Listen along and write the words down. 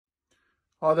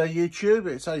Hi there YouTube,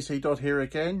 it's AC Dodd here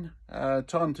again.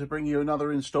 Time to bring you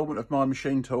another instalment of my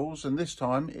machine tools, and this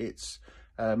time it's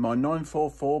my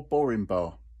 944 boring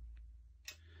bar.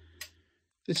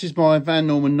 This is my Van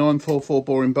Norman 944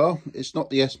 boring bar. It's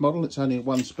not the S model, it's only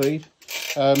 1 speed.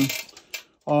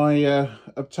 I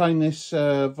obtained this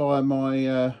via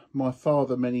my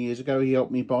father many years ago. He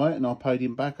helped me buy it and I paid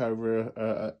him back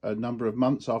over a number of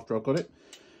months after I got it.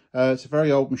 It's a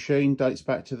very old machine, dates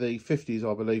back to the 50s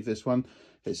I believe, this one.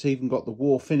 It's even got the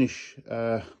war finish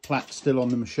plaque still on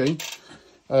the machine.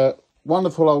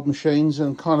 Wonderful old machines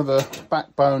and kind of a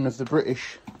backbone of the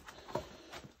British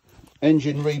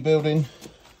engine rebuilding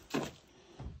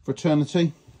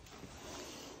fraternity.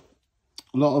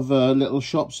 A lot of little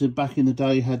shops back in the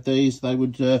day had these. They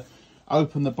would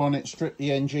open the bonnet, strip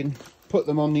the engine, put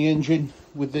them on the engine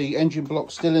with the engine block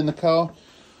still in the car,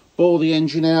 bore the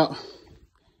engine out,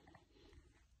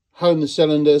 hone the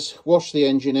cylinders, wash the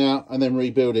engine out and then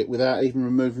rebuild it without even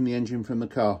removing the engine from the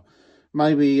car.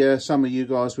 Maybe some of you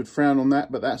guys would frown on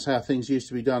that, but that's how things used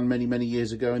to be done many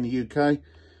years ago in the UK.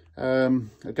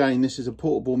 Again, this is a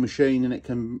portable machine and it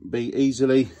can be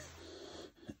easily,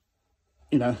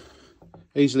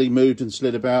 easily moved and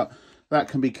slid about. That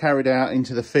can be carried out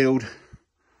into the field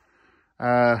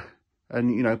and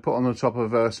put on the top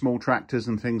of small tractors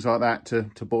and things like that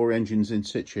to bore engines in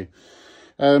situ.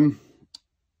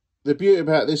 The beauty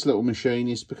about this little machine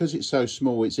is because it's so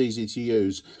small, it's easy to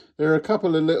use. There are a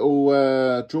couple of little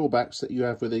drawbacks that you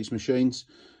have with these machines.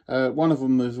 One of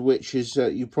them of which is,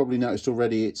 you've probably noticed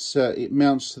already, it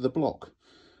mounts to the block.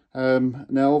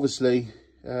 Now obviously,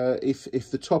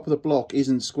 if the top of the block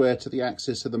isn't square to the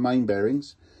axis of the main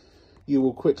bearings, you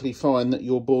will quickly find that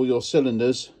you'll bore your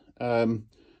cylinders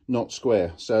not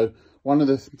square. So one of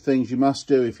the things you must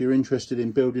do if you're interested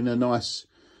in building a nice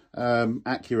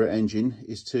accurate engine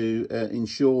is to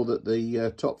ensure that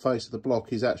the top face of the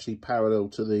block is actually parallel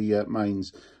to the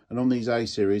mains. And on these A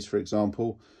series, for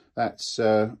example, that's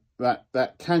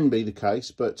that can be the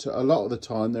case, but a lot of the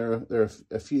time they're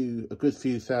a good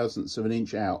few thousandths of an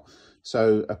inch out.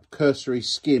 So a cursory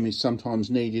skim is sometimes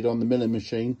needed on the milling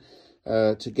machine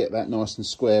to get that nice and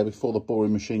square before the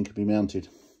boring machine can be mounted.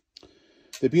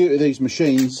 The beauty of these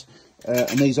machines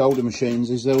and these older machines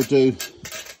is they'll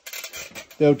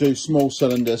do small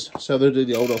cylinders, so they'll do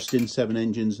the old Austin 7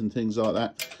 engines and things like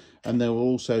that, and they'll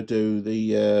also do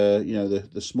the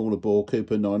the smaller bore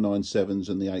Cooper 997s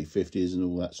and the 850s and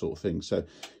all that sort of thing. So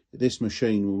this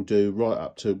machine will do right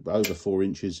up to over 4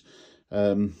 inches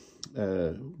with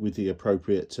the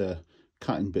appropriate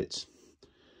cutting bits.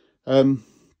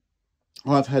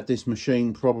 I've had this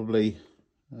machine probably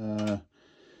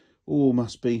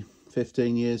must be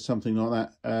 15 years, something like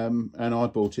that, and I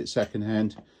bought it second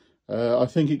hand. I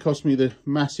think it cost me the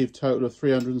massive total of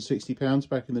 £360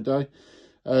 back in the day,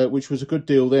 which was a good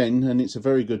deal then, and it's a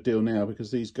very good deal now because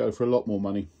these go for a lot more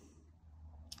money.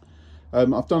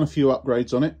 I've done a few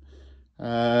upgrades on it,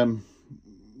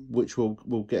 which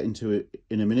we'll get into it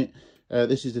in a minute.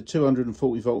 This is a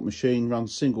 240 volt machine,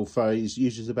 runs single phase,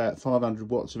 uses about 500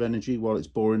 watts of energy while it's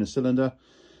boring a cylinder.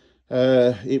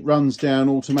 It runs down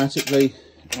automatically,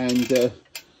 and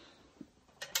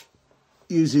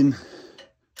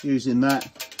using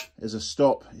that as a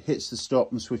stop, it hits the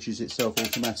stop and switches itself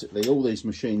automatically. All these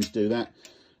machines do that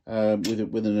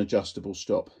with an adjustable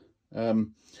stop.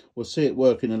 We'll see it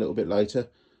working a little bit later,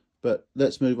 but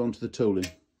let's move on to the tooling.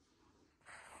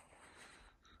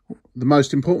 The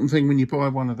most important thing when you buy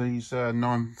one of these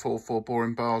 944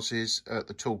 boring bars is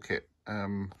the toolkit.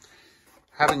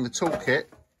 Having the toolkit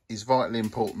is vitally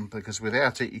important because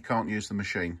without it you can't use the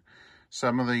machine.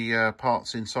 Some of the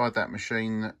parts inside that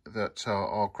machine that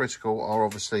are critical are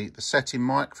obviously the setting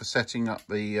mic for setting up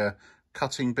the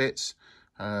cutting bits,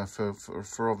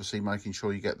 for obviously making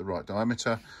sure you get the right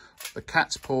diameter. The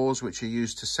cat's paws, which are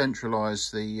used to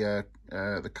centralise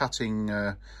the cutting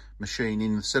machine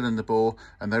in the cylinder bore,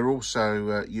 and they're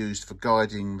also used for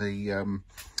guiding the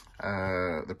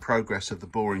progress of the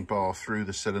boring bar through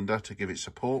the cylinder to give it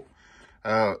support.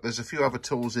 There's a few other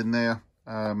tools in there.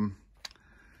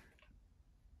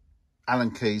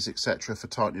 Allen keys, etc., for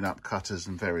tightening up cutters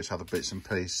and various other bits and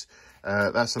pieces.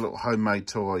 That's a little homemade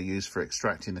tool I use for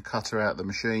extracting the cutter out of the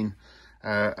machine.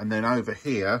 And then over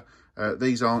here,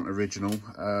 these aren't original.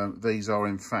 These are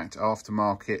in fact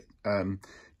aftermarket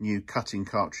new cutting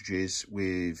cartridges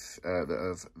with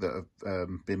that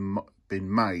have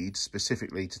been made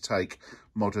specifically to take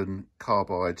modern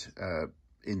carbide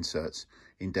inserts,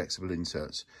 indexable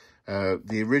inserts.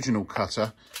 The original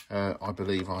cutter, I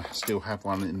believe I still have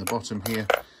one in the bottom here,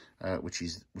 which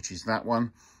is that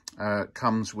one.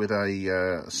 comes with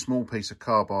a small piece of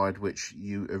carbide which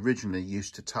you originally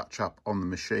used to touch up on the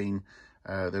machine.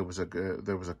 There was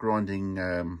a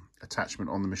grinding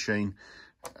attachment on the machine,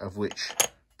 of which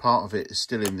part of it is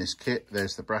still in this kit.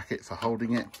 There's the bracket for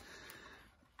holding it.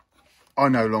 I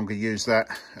no longer use that.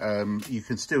 You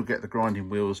can still get the grinding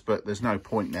wheels, but there's no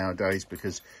point nowadays,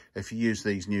 because if you use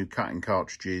these new cutting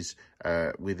cartridges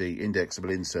with the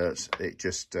indexable inserts, it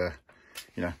just, you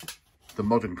know, the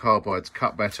modern carbides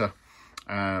cut better,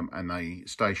 and they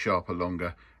stay sharper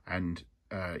longer, and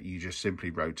you just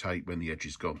simply rotate when the edge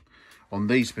is gone. On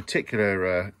these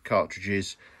particular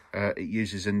cartridges, it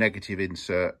uses a negative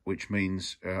insert, which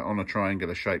means on a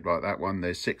triangular shape like that one,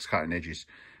 there's 6 cutting edges.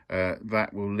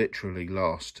 That will literally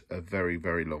last a very,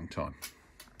 very long time.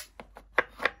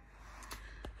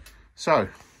 So,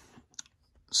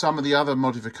 some of the other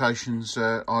modifications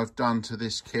I've done to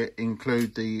this kit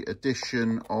include the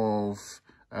addition of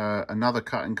another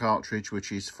cutting cartridge,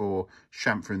 which is for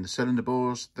chamfering the cylinder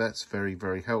bores. That's very,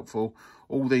 very helpful.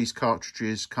 All these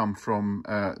cartridges come from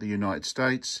the United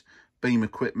States. Beam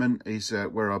Equipment is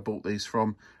where I bought these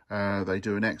from. They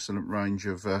do an excellent range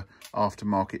of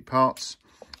aftermarket parts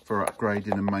for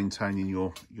upgrading and maintaining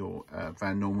your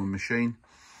Van Norman machine.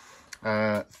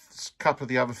 A couple of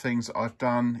the other things that I've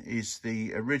done is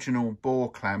the original bore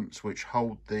clamps, which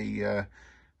hold the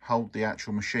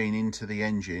actual machine into the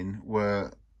engine,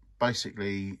 were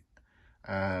basically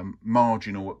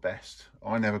marginal at best.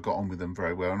 I never got on with them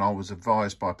very well, and I was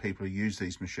advised by people who use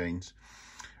these machines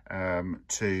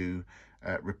to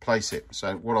replace it.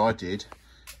 So what I did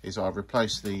is I've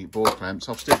replaced the bore clamps.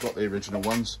 I've still got the original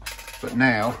ones, but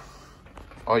now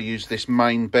I use this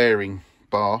main bearing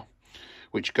bar,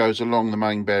 which goes along the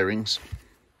main bearings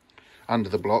under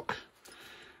the block,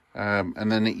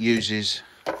 and then it uses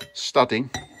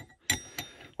studding,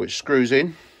 which screws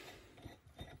in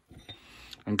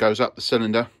and goes up the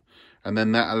cylinder, and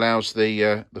then that allows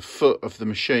the foot of the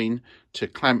machine to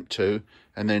clamp to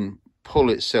and then pull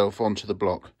itself onto the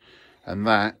block, and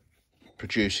that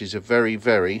produces a very,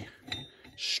 very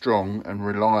strong and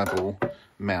reliable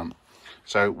mount.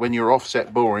 So when you're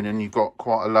offset boring and you've got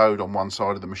quite a load on one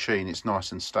side of the machine, it's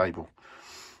nice and stable.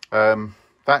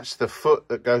 That's the foot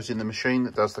that goes in the machine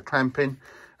that does the clamping.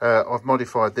 I've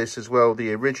modified this as well.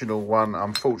 The original one,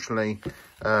 unfortunately,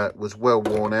 was well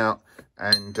worn out,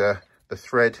 and the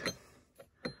thread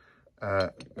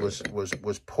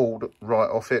was pulled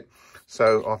right off it.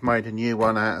 So I've made a new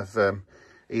one out of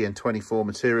EN24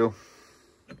 material,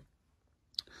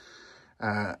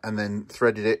 and then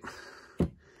threaded it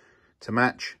to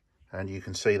match, and you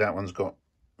can see that one's got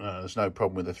there's no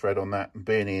problem with the thread on that.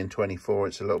 Being EN24,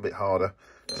 it's a little bit harder,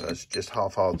 so it's just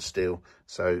half hard steel,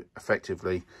 so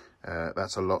effectively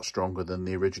that's a lot stronger than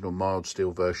the original mild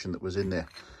steel version that was in there.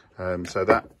 So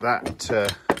that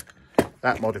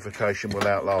modification will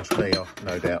outlast me,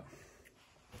 no doubt.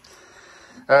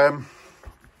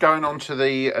 Going on to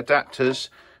the adapters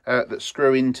that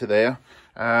screw into there.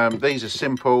 These are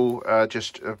simple,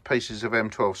 just pieces of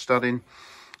M12 studding,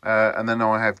 and then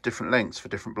I have different lengths for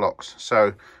different blocks.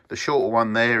 So the shorter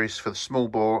one there is for the small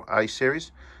bore A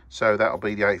series, so that'll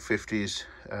be the 850s,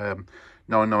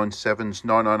 997s,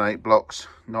 998 blocks,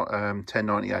 not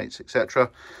 1098s,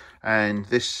 etc. And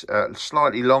this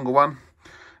slightly longer one,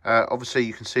 obviously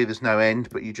you can see there's no end,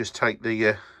 but you just take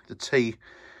the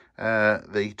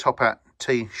top hat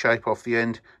T shape off the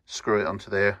end, screw it onto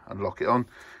there and lock it on,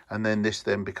 and then this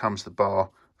then becomes the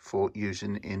bar for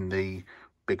using in the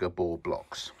bigger bore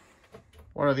blocks.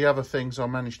 One of the other things I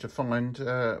managed to find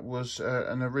was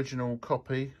an original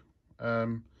copy,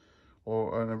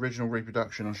 or an original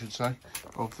reproduction, I should say,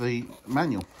 of the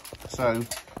manual. So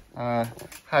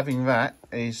having that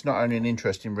is not only an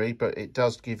interesting read, but it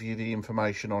does give you the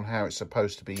information on how it's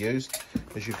supposed to be used.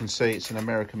 As you can see, it's an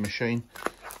American machine.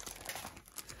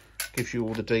 Gives you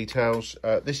all the details.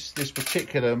 This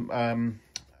particular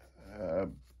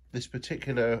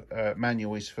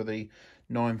manual is for the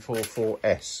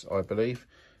 944S, I believe.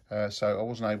 So I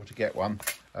wasn't able to get one,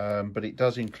 but it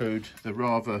does include the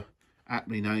rather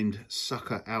aptly named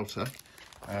sucker outer,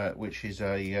 which is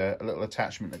a little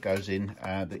attachment that goes in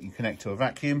that you connect to a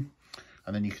vacuum,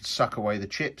 and then you can suck away the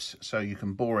chips, so you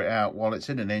can bore it out while it's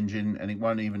in an engine, and it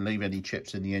won't even leave any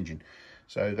chips in the engine.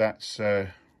 So that's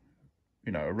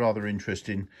you know, a rather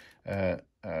interesting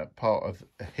part of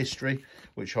history,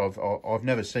 which I've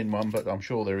never seen one, but I'm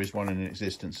sure there is one in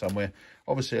existence somewhere.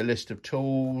 Obviously a list of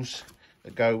tools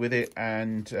that go with it,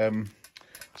 and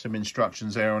some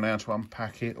instructions there on how to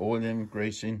unpack it, oiling,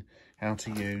 greasing, how to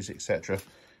use, etc.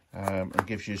 It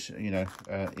gives you, you know,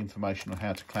 information on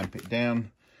how to clamp it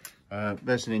down,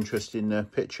 There's an interesting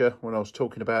picture when I was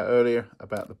talking about earlier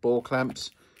about the bore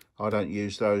clamps. I don't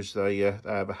use those. They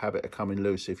have a habit of coming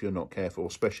loose if you're not careful,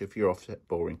 especially if you're offset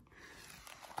boring.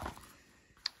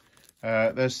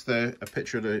 There's a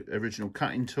picture of the original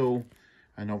cutting tool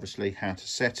and obviously how to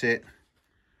set it.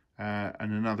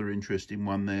 And another interesting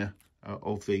one there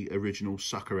of the original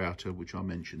sucker outer, which I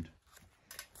mentioned.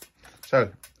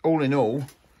 So all in all,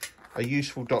 a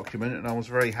useful document, and I was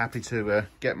very happy to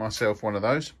get myself one of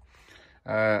those.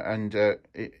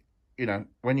 You know,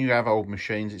 when you have old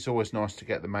machines, it's always nice to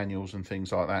get the manuals and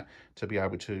things like that to be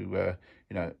able to,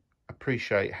 you know,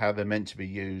 appreciate how they're meant to be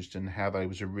used and how they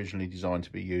was originally designed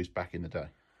to be used back in the day.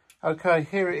 Okay,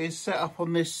 here it is set up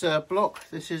on this block.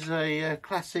 This is a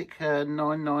classic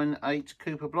 998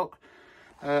 Cooper block.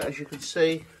 As you can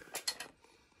see,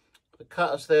 the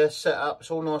cutters there set up.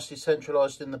 It's all nicely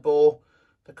centralised in the bore.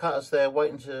 The cutters there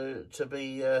waiting to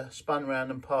be spun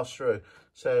round and pass through.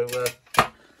 So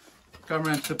going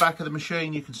around to the back of the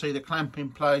machine, you can see the clamp in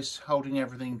place, holding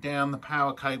everything down. The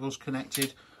power cable's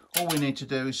connected. All we need to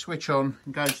do is switch on,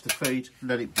 engage the feed,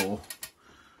 let it bore.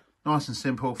 Nice and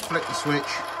simple. Flick the switch,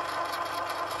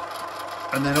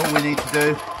 and then all we need to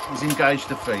do is engage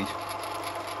the feed,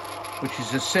 which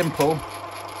is as simple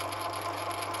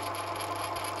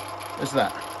as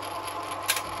that.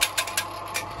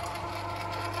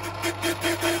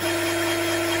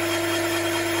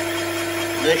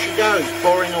 There she goes,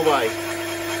 boring away.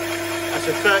 That's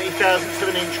a 30,000th of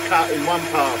an inch cut in one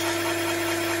pass.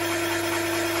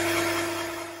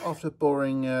 After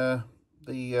boring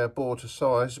the bore to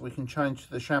size, we can change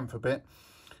the chamfer bit,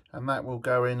 and that will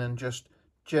go in and just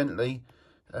gently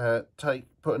put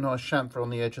a nice chamfer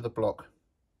on the edge of the block.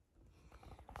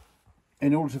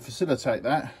 In order to facilitate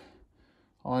that,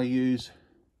 I use,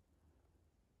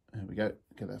 there we go,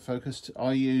 get that focused.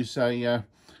 I use a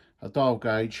dial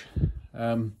gauge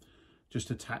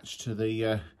just attached to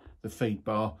the feed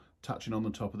bar, touching on the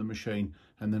top of the machine,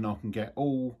 and then I can get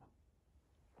all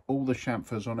the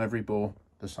chamfers on every bore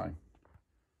the same.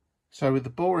 So with the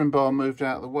boring bar moved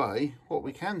out of the way, what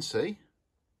we can see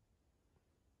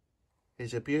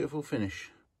is a beautiful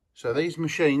finish. So these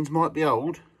machines might be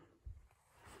old,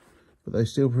 but they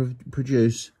still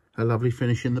produce a lovely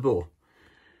finish in the bore.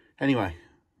 Anyway,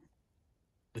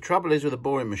 the trouble is with a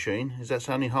boring machine is that's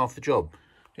only half the job.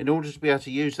 In order to be able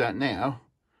to use that now,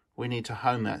 we need to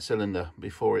hone that cylinder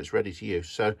before it's ready to use.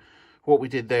 So what we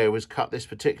did there was cut this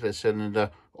particular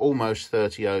cylinder almost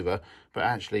 30 over, but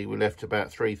actually we left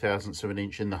about 3/1000 of an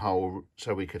inch in the hole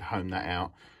so we could hone that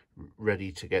out,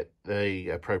 ready to get the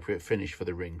appropriate finish for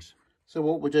the rings. So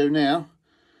what we'll do now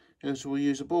is we'll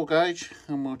use a bore gauge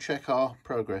and we'll check our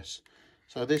progress.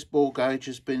 So this bore gauge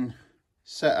has been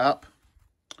set up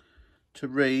to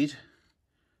read,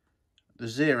 the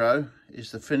 0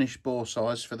 is the finished bore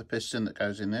size for the piston that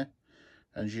goes in there.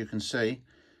 As you can see,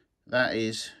 that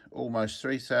is almost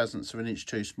 3/1000 of an inch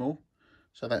too small.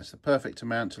 So that's the perfect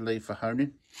amount to leave for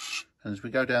honing. And as we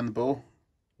go down the bore,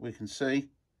 we can see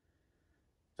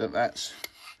that that's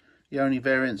the only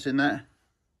variance in that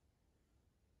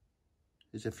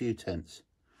is a few tenths.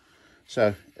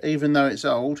 So even though it's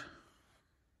old,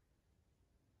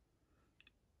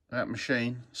 that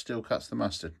machine still cuts the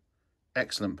mustard.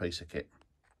 Excellent piece of kit.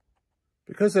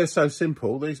 Because they're so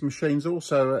simple, these machines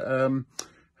also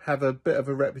have a bit of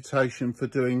a reputation for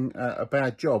doing a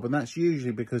bad job, and that's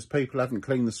usually because people haven't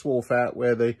cleaned the swarf out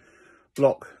where the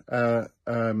block, where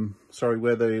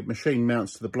the machine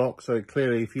mounts to the block. So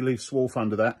clearly, if you leave swarf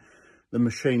under that, the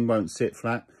machine won't sit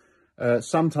flat.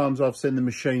 Sometimes I've seen the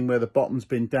machine where the bottom's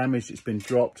been damaged, it's been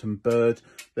dropped and burred,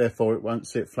 therefore it won't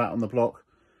sit flat on the block.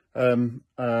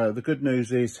 The good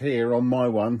news is here on my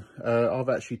one, I've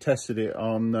actually tested it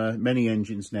on many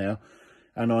engines now,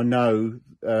 and I know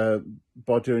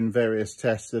by doing various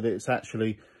tests that it's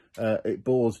actually it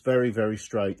bores very, very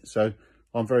straight. So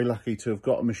I'm very lucky to have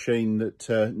got a machine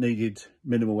that needed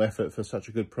minimal effort for such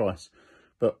a good price.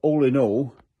 But all in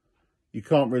all, you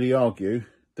can't really argue.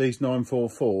 These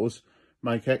 944s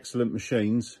make excellent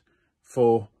machines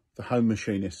for the home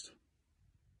machinist.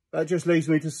 That just leaves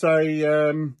me to say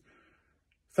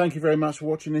thank you very much for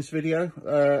watching this video.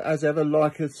 As ever,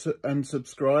 like and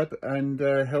subscribe and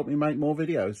help me make more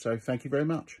videos. So thank you very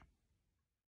much.